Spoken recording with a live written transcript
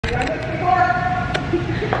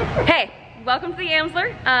Hey, welcome to the Amsler.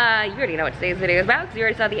 You already know what today's video is about because you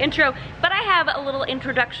already saw the intro, but I have a little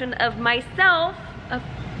introduction of myself, of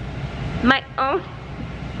my own.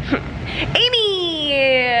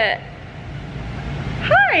 Amy!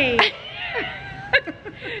 Hi!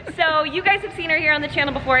 So you guys have seen her here on the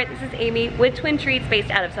channel before. This is Amy with Twin Treats,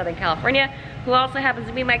 based out of Southern California, who also happens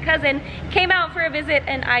to be my cousin. Came out for a visit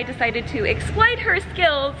and I decided to exploit her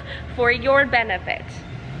skills for your benefit.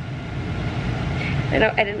 I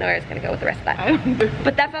didn't know where I was gonna go with the rest of that.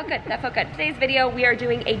 But that felt good, that felt good. Today's video, we are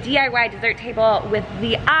doing a DIY dessert table with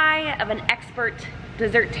the eye of an expert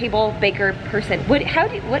dessert table baker person. What's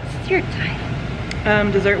your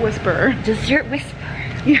title? Dessert whisperer. Dessert whisperer.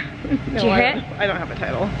 Yeah. No, I don't have a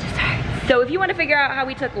title. Dessert. So if you want to figure out how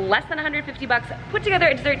we took less than 150 bucks, put together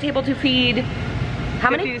a dessert table to feed, how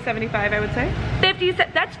many? 50 to 75, I would say. 50,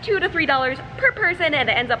 that's $2 to $3 per person, and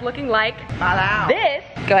it ends up looking like this.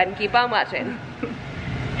 Go ahead and keep on watching.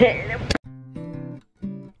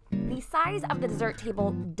 The size of the dessert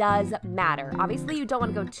table does matter. Obviously, you don't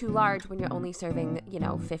want to go too large when you're only serving,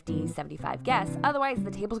 50, 75 guests. Otherwise, the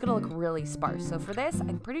table's gonna look really sparse. So for this,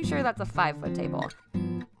 I'm pretty sure that's a 5-foot table.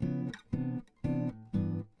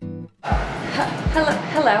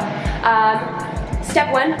 Hello.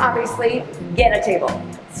 Step 1, obviously, get a table.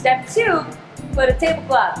 Step 2, put a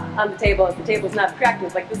tablecloth on the table if the table's not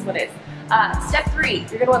attractive like this one is. Step 3,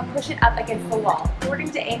 you're gonna want to push it up against the wall.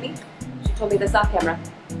 According to Amy, she told me this off camera,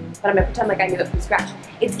 but I'm gonna pretend like I knew it from scratch.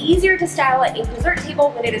 It's easier to style a dessert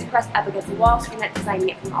table when it is pressed up against the wall, so you're not designing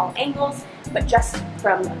it from all angles, but just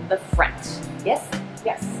from the front. Yes?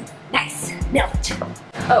 Yes. Nice. Nailed it.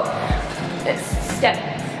 Oh, step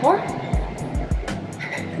 4.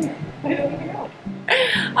 I don't even know.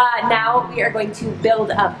 Now we are going to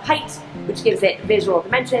build up height, which gives it visual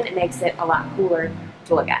dimension and makes it a lot cooler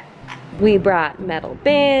to look at. We brought metal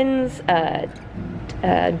bins, a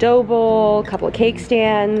dough bowl, a couple of cake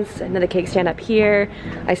stands, another cake stand up here.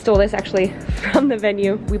 I stole this actually from the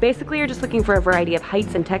venue. We basically are just looking for a variety of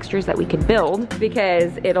heights and textures that we can build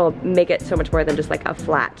because it'll make it so much more than just like a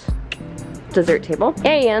flat dessert table.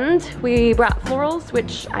 And we brought florals,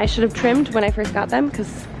 which I should have trimmed when I first got them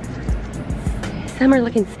because some are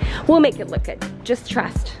looking, we'll make it look good. Just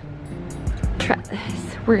trust.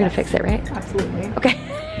 We're gonna fix it, right? Absolutely. Okay.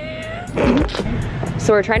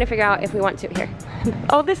 So we're trying to figure out if we want to, here.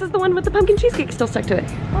 Oh, this is the one with the pumpkin cheesecake still stuck to it.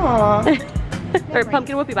 Aww. Or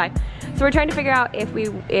pumpkin whoopie pie. So we're trying to figure out if we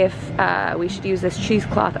should use this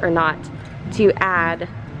cheesecloth or not to add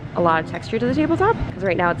a lot of texture to the tabletop. Because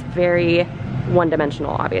right now it's very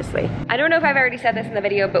one-dimensional, obviously. I don't know if I've already said this in the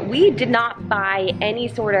video, but we did not buy any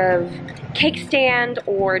sort of cake stand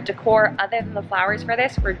or decor other than the flowers for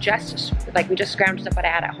this. We just scrounged up what I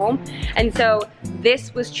had at home. And so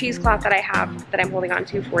this was cheesecloth that I have that I'm holding on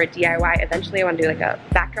to for a DIY. Eventually I want to do like a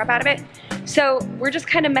backdrop out of it. So we're just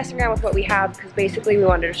kind of messing around with what we have because basically we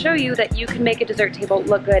wanted to show you that you can make a dessert table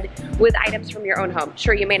look good with items from your own home.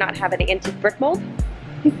 Sure, you may not have an antique brick mold.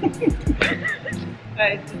 Who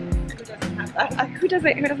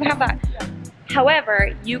doesn't have that? Yeah.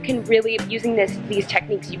 However, you can really, using these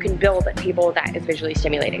techniques, you can build a table that is visually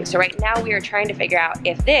stimulating. So right now we are trying to figure out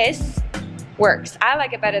if this works. I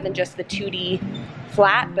like it better than just the 2D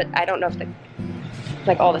flat, but I don't know if it's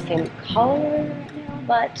like all the same color now,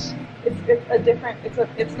 but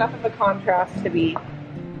it's enough of a contrast to be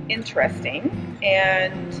interesting,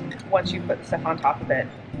 and once you put stuff on top of it,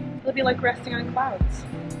 it'll be like resting on clouds.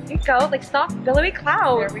 There you go, like soft, billowy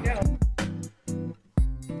clouds. There we go.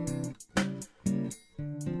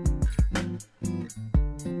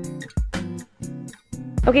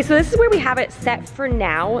 Okay, so this is where we have it set for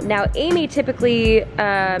now. Now, Amy, typically,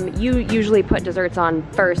 you usually put desserts on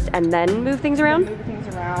first and then move things around? Move things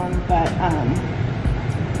around, but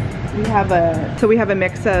we have a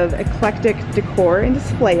mix of eclectic decor and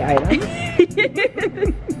display items.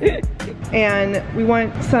 And we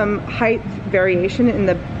want some height variation in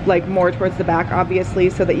the, more towards the back,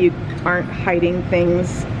 obviously, so that you aren't hiding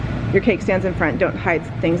things. Your cake stands in front, don't hide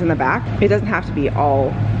things in the back. It doesn't have to be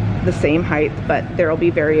all the same height, but there will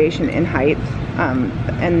be variation in height.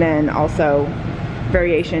 And then also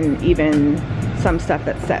variation, even some stuff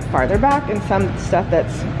that's set farther back and some stuff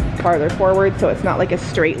that's farther forward, so it's not like a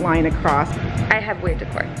straight line across. I have weird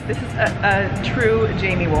decor. This is a true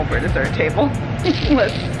Jamie Wolper dessert table.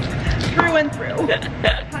 Through and through.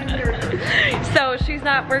 So she's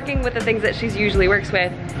not working with the things that she usually works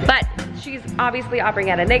with, but she's obviously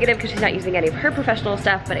operating at a negative because she's not using any of her professional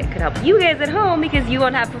stuff, but it could help you guys at home because you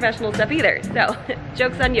won't have professional stuff either. So,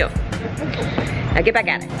 joke's on you. Now get back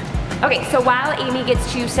at it. Okay, so while Amy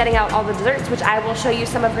gets to setting out all the desserts, which I will show you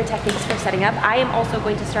some of her techniques for setting up, I am also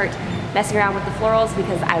going to start messing around with the florals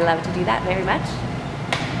because I love to do that very much.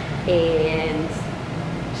 And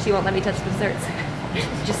she won't let me touch the desserts.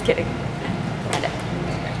 Just kidding.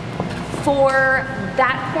 For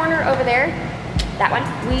that corner over there, that one,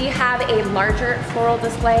 we have a larger floral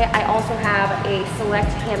display. I also have a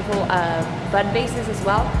select handful of bud vases as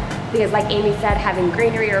well, because like Amy said, having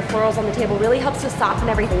greenery or florals on the table really helps to soften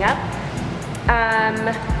everything up.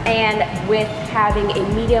 And with having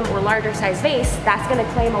a medium or larger size vase, that's gonna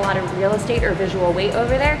claim a lot of real estate or visual weight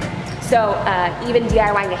over there. So even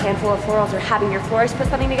DIYing a handful of florals or having your florist put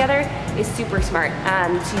something together is super smart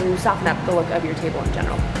to soften up the look of your table in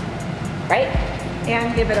general, right?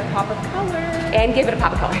 And give it a pop of color. And give it a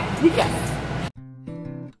pop of color, yes.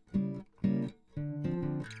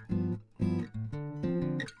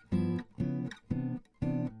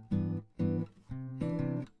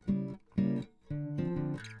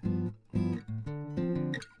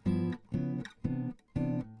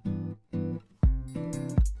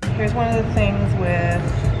 Here's one of the things with,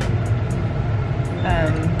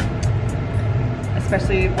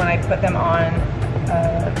 especially when I put them on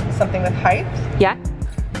something with height. Yeah.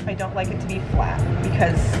 I don't like it to be flat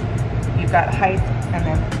because you've got height and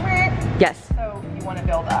then yes. So you want to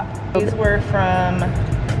build up. These were from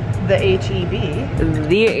the HEB.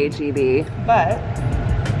 The HEB. But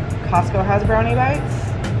Costco has brownie bites.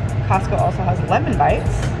 Costco also has lemon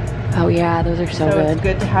bites. Oh yeah, those are so good. So it's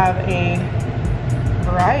good to have a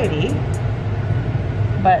variety,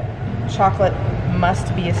 but chocolate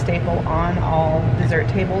must be a staple on all dessert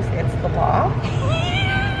tables. It's the law.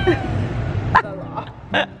 The law.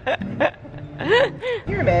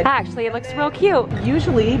 Pyramid. Actually, it looks real cute.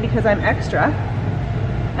 Usually, because I'm extra,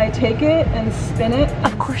 I take it and spin it.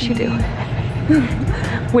 Of course you do.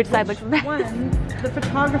 Which side looks best? One, the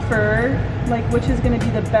photographer, like which is going to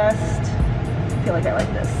be the best. I feel like I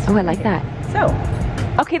like this. Oh, I like that. So.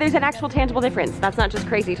 Okay, there's an actual tangible difference. That's not just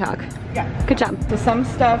crazy talk. Yeah. Good job. So some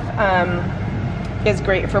stuff is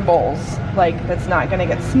great for bowls. Like that's not gonna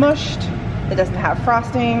get smushed. It doesn't have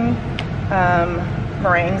frosting.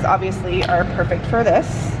 Meringues obviously are perfect for this.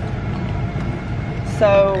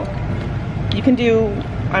 So you can do,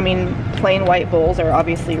 I mean, plain white bowls are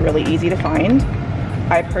obviously really easy to find.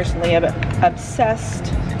 I personally am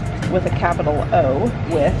obsessed with a capital O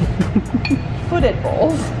with footed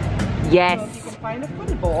bowls. Yes. So if you can find a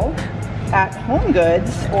footed bowl at Home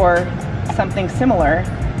Goods or something similar,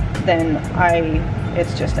 then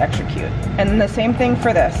it's just extra cute. And then the same thing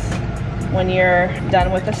for this. When you're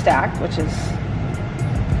done with the stack, which is,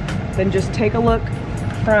 then just take a look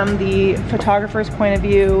from the photographer's point of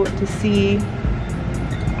view to see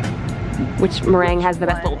which meringue has the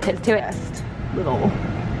best little tip to it. Best little.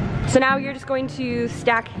 So now you're just going to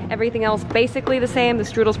stack everything else basically the same. The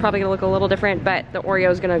strudel's probably gonna look a little different, but the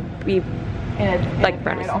Oreo's gonna be like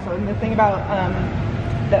brownies. Also, and the thing about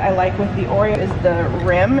that I like with the Oreo is the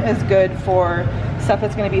rim is good for stuff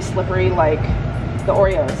that's gonna be slippery like the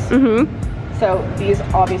Oreos. Mm-hmm. So these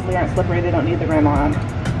obviously aren't slippery, they don't need the rim on.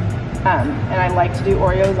 And I like to do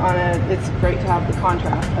Oreos on it's great to have the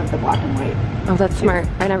contrast of the black and white. Oh, that's smart.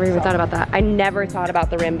 I never even thought about that. I never thought about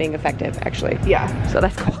the rim being effective, actually. Yeah. So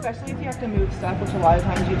that's cool. Especially if you have to move stuff, which a lot of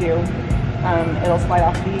times you do. It'll slide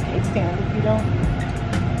off the cake stand if you don't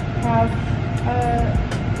have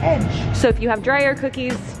edge. So if you have drier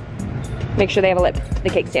cookies, make sure they have a lip to the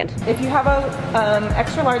cake stand. If you have a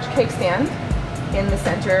extra large cake stand in the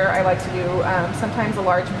center, I like to do sometimes a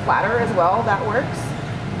large platter as well. That works.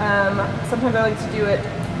 Sometimes I like to do it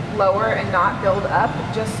lower and not build up,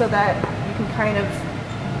 just so that you can kind of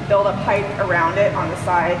build up height around it on the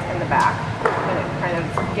sides and the back, and it kind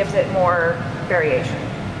of gives it more variation.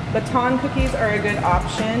 Baton cookies are a good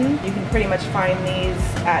option. You can pretty much find these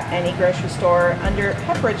at any grocery store under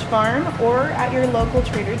Pepperidge Farm or at your local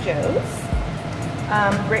Trader Joe's.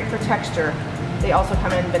 Great for texture. They also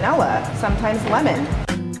come in vanilla, sometimes lemon.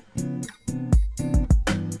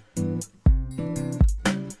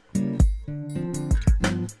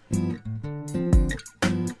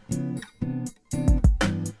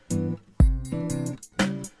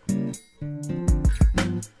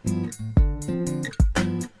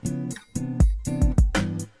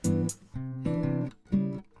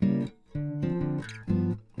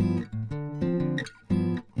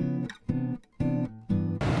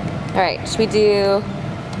 All right, should we do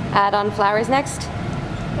add-on flowers next?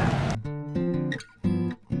 Yeah.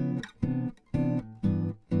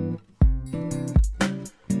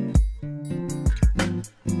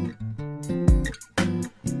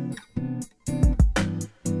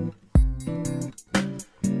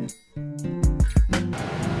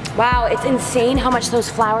 Wow, it's insane how much those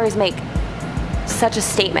flowers make such a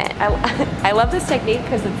statement. I love this technique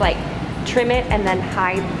because it's like trim it and then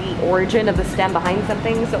hide the origin of the stem behind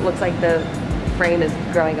something so it looks like the frame is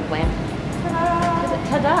growing a plant.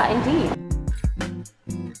 Ta-da! Ta-da, indeed.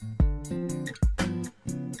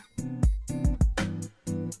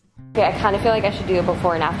 Okay, I kind of feel like I should do a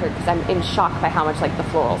before and after because I'm in shock by how much like the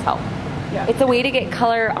florals help. Yeah. It's a way to get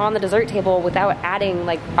color on the dessert table without adding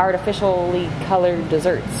like artificially colored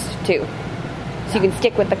desserts too. So you can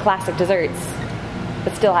stick with the classic desserts,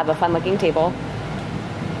 but still have a fun looking table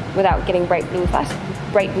without getting bright blue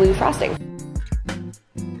frosting.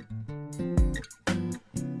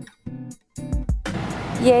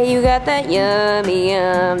 Yeah, you got that yummy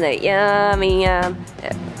yum, that yummy yum,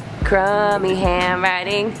 that crummy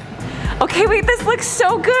handwriting. Okay, wait, this looks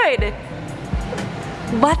so good.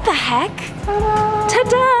 What the heck? Ta-da!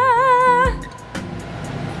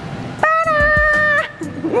 Ta-da!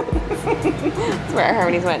 That's where our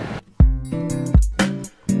harmonies went.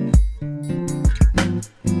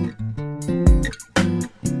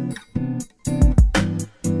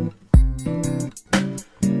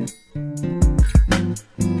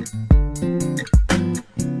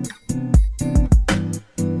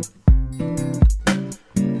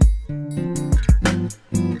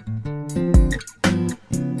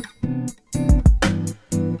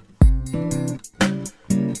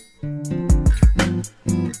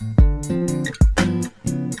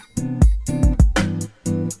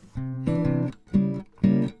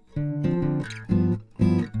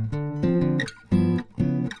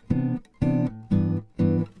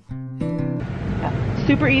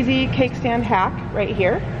 Super easy cake stand hack right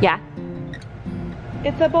here. Yeah.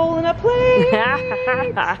 It's a bowl and a plate.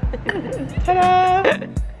 Ta-da!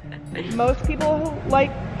 Most people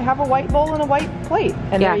like have a white bowl and a white plate,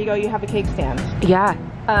 and there you go. You have a cake stand. Yeah.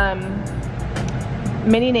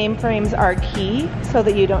 Mini name frames are key so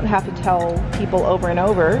that you don't have to tell people over and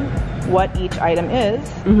over what each item is.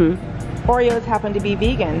 Oreos happen to be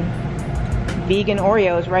vegan. Vegan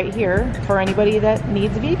Oreos right here for anybody that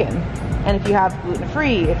needs vegan. And if you have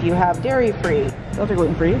gluten-free, if you have dairy-free, those are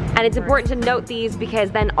gluten-free. And it's important to note these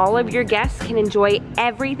because then all of your guests can enjoy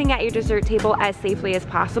everything at your dessert table as safely as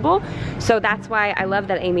possible. So that's why I love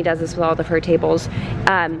that Amy does this with all of her tables.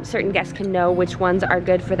 Certain guests can know which ones are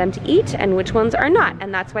good for them to eat and which ones are not.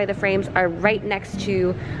 And that's why the frames are right next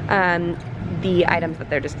to the items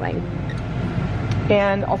that they're displaying.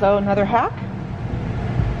 And also another hack,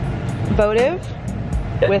 votive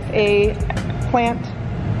with a plant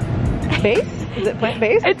base? Is it plant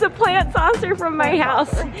based? It's a plant saucer from my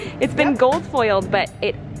house. It's been gold foiled, but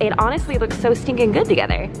it honestly looks so stinking good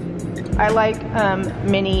together. I like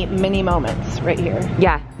mini moments right here.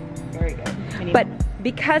 Yeah. Very good. But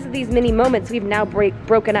because of these mini moments, we've now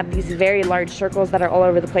broken up these very large circles that are all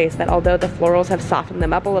over the place that although the florals have softened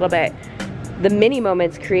them up a little bit, the mini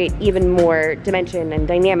moments create even more dimension and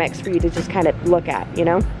dynamics for you to just kind of look at, you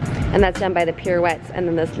know? And that's done by the pirouettes and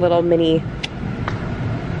then this little mini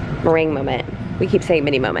meringue moment. We keep saying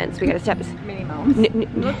mini moments. We gotta step. Mini moms.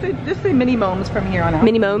 Let's just say mini moms from here on out.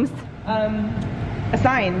 Mini moms. A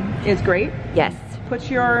sign is great. Yes.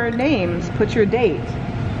 Put your names, put your date,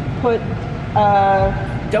 put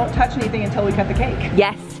don't touch anything until we cut the cake.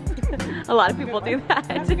 Yes. A lot of people do that.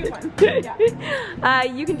 That's a good one. Yeah.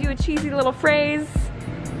 You can do a cheesy little phrase.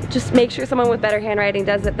 Just make sure someone with better handwriting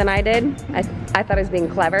does it than I did. I thought I was being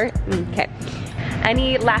clever. Okay.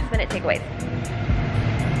 Any last minute takeaways?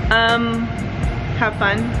 Have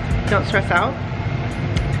fun, don't stress out,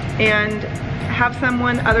 and have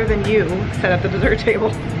someone other than you set up the dessert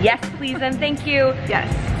table. Yes, please, and thank you.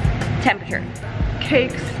 Yes. Temperature.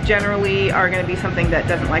 Cakes generally are going to be something that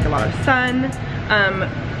doesn't like a lot of sun.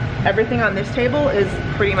 Everything on this table is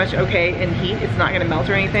pretty much okay in heat. It's not going to melt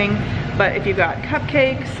or anything, but if you've got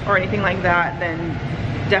cupcakes or anything like that, then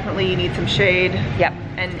definitely you need some shade. Yep.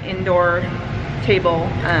 An indoor table.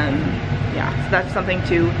 Yeah, so that's something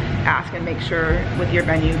to ask and make sure with your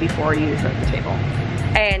venue before you set the table.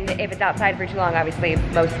 And if it's outside for too long, obviously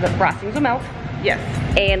most of the frostings will melt. Yes.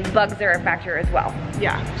 And bugs are a factor as well.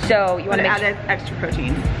 Yeah. So you want to add extra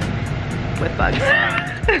protein with bugs.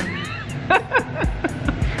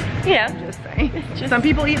 Yeah. Just saying. Some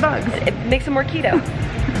people eat bugs. It makes them more keto.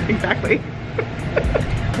 Exactly.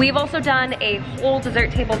 We've also done a whole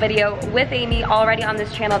dessert table video with Amy already on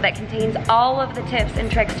this channel that contains all of the tips and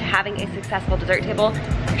tricks to having a successful dessert table.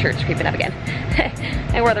 Your shirt's creeping up again.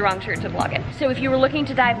 I wore the wrong shirt to the login. So if you were looking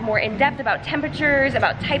to dive more in depth about temperatures,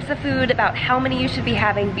 about types of food, about how many you should be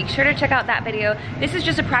having, be sure to check out that video. This is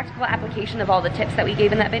just a practical application of all the tips that we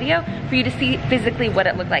gave in that video for you to see physically what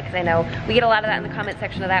it looked like. Because I know we get a lot of that in the comment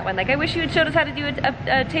section of that one. Like, I wish you had showed us how to do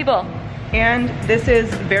a table. And this is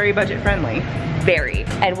very budget friendly. Very.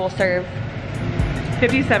 And we'll serve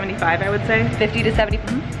 50 to 75, I would say. 50 to 70,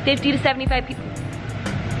 50 to 75 people.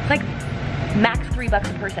 It's like max $3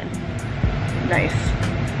 a person. Nice.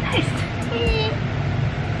 Nice.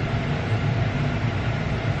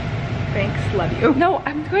 Thanks, love you. No,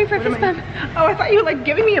 I'm going for a fist bump. Oh, I thought you were like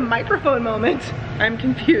giving me a microphone moment. I'm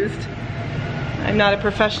confused. I'm not a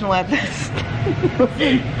professional at this.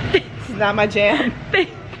 It's not my jam.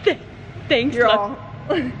 Thanks, You're all.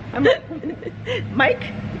 I'm Mike?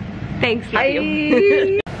 Thanks, love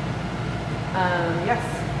you. Yes.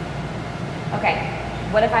 Okay,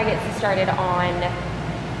 what if I get started on...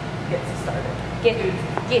 Get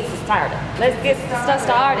started. Let's get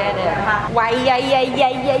started. Why, yeah,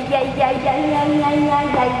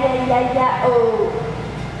 oh.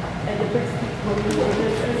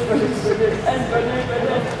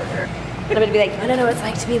 I'm gonna be like, I don't know what it's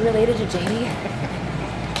like to be related to Jamie.